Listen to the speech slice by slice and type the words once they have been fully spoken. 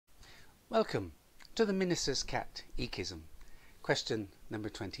Welcome to the Minister's Catechism, question number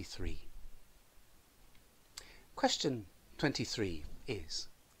 23. Question 23 is,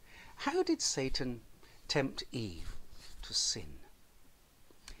 how did Satan tempt Eve to sin?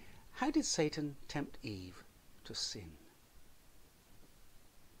 How did Satan tempt Eve to sin?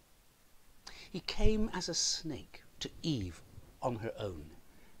 He came as a snake to Eve on her own,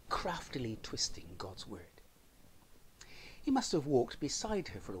 craftily twisting God's word. He must have walked beside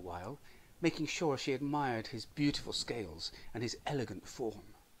her for a while, making sure she admired his beautiful scales and his elegant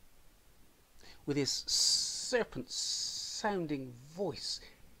form. With his serpent-sounding voice,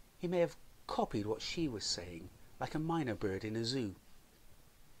 he may have copied what she was saying, like a mynah bird in a zoo.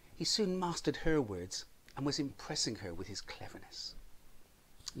 He soon mastered her words and was impressing her with his cleverness.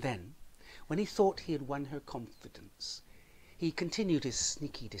 Then, when he thought he had won her confidence, he continued his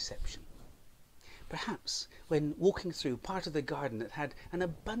sneaky deception. Perhaps, when walking through part of the garden that had an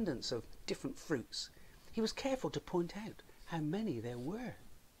abundance of different fruits, he was careful to point out how many there were.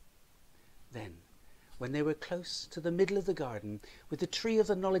 Then, when they were close to the middle of the garden, with the tree of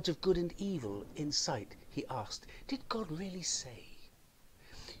the knowledge of good and evil in sight, he asked, "Did God really say,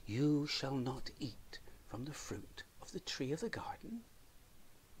 'You shall not eat from the fruit of the tree of the garden'?"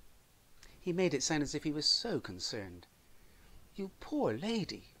 He made it sound as if he was so concerned. "You poor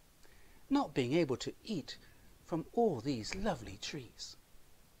lady, not being able to eat from all these lovely trees."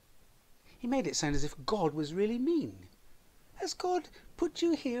 He made it sound as if God was really mean. "Has God put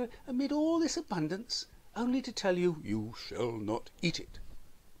you here amid all this abundance, only to tell you, 'You shall not eat it'?"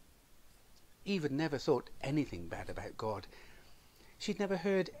 Eve had never thought anything bad about God. She'd never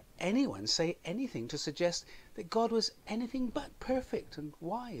heard anyone say anything to suggest that God was anything but perfect and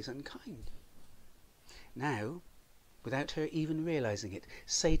wise and kind. Now, without her even realizing it,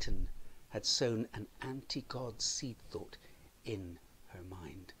 Satan had sown an anti-God seed thought in her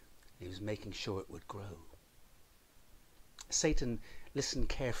mind. He was making sure it would grow. Satan listened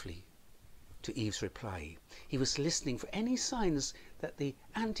carefully to Eve's reply. He was listening for any signs that the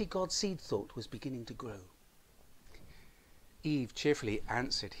anti-God seed thought was beginning to grow. Eve cheerfully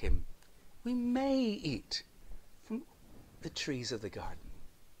answered him, "We may eat from the trees of the garden."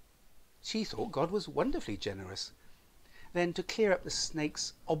 She thought God was wonderfully generous. Then, to clear up the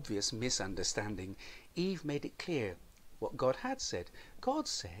snake's obvious misunderstanding, Eve made it clear what God had said. God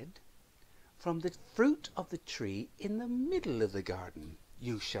said, "From the fruit of the tree in the middle of the garden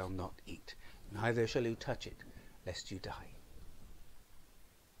you shall not eat, neither shall you touch it, lest you die."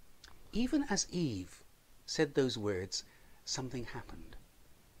 Even as Eve said those words, something happened.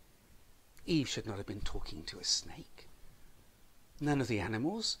 Eve should not have been talking to a snake. None of the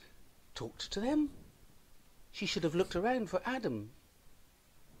animals talked to them. She should have looked around for Adam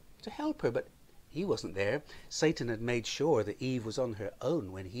to help her, but he wasn't there. Satan had made sure that Eve was on her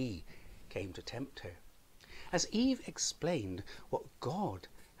own when he came to tempt her. As Eve explained what God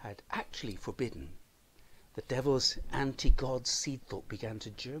had actually forbidden, the devil's anti-God seed thought began to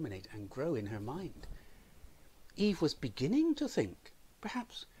germinate and grow in her mind. Eve was beginning to think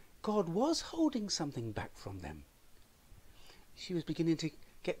perhaps God was holding something back from them. She was beginning to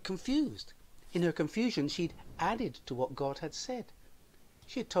get confused. In her confusion, she'd added to what God had said.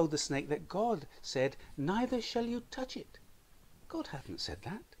 She had told the snake that God said, "Neither shall you touch it." God hadn't said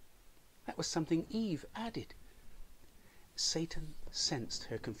that. That was something Eve added. Satan sensed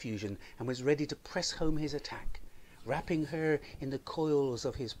her confusion and was ready to press home his attack, wrapping her in the coils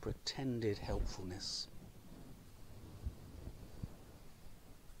of his pretended helpfulness.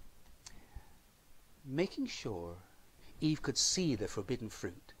 Making sure Eve could see the forbidden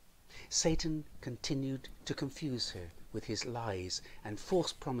fruit, Satan continued to confuse her with his lies and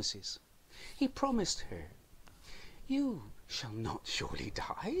false promises. He promised her, "You shall not surely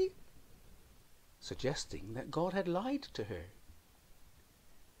die," suggesting that God had lied to her.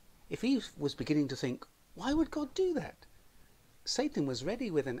 If Eve was beginning to think, why would God do that? Satan was ready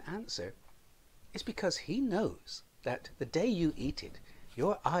with an answer. It's because he knows that the day you eat it,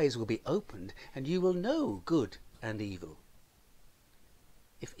 your eyes will be opened and you will know good and evil.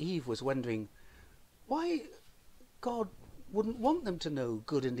 If Eve was wondering why God wouldn't want them to know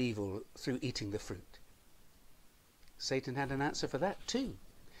good and evil through eating the fruit, Satan had an answer for that too.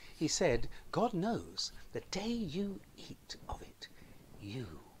 He said, God knows the day you eat of it,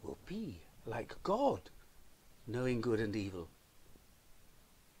 you will be like God, knowing good and evil.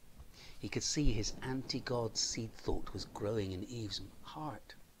 He could see his anti-God seed thought was growing in Eve's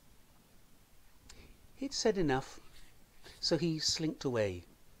heart. He'd said enough, so he slinked away,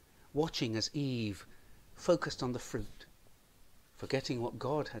 watching as Eve focused on the fruit, forgetting what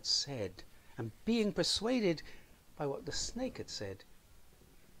God had said and being persuaded by what the snake had said.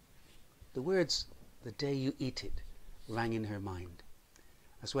 The words, "the day you eat it," rang in her mind,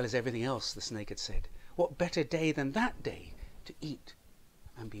 as well as everything else the snake had said. What better day than that day to eat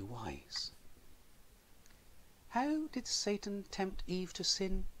and be wise? How did Satan tempt Eve to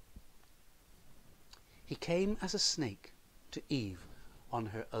sin? He came as a snake to Eve on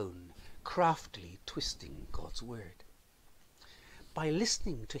her own, craftily twisting God's word. By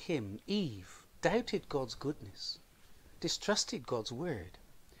listening to him, Eve doubted God's goodness, distrusted God's word,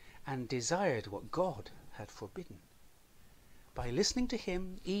 and desired what God had forbidden. By listening to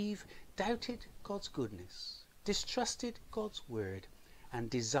him, Eve doubted God's goodness, distrusted God's word, and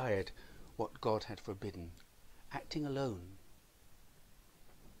desired what God had forbidden. Acting alone,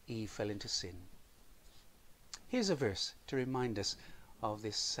 Eve fell into sin. Here's a verse to remind us of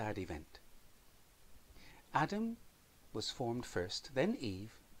this sad event. Adam was formed first, then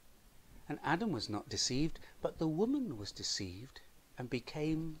Eve, and Adam was not deceived, but the woman was deceived and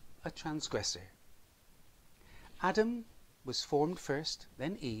became a transgressor. Adam was formed first,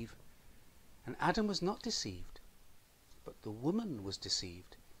 then Eve, and Adam was not deceived, but the woman was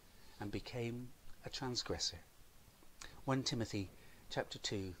deceived and became a transgressor. 1 Timothy chapter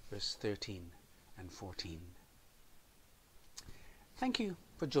 2, verse 13 and 14. Thank you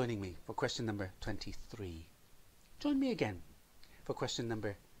for joining me for question number 23. Join me again for question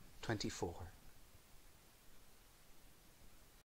number 24.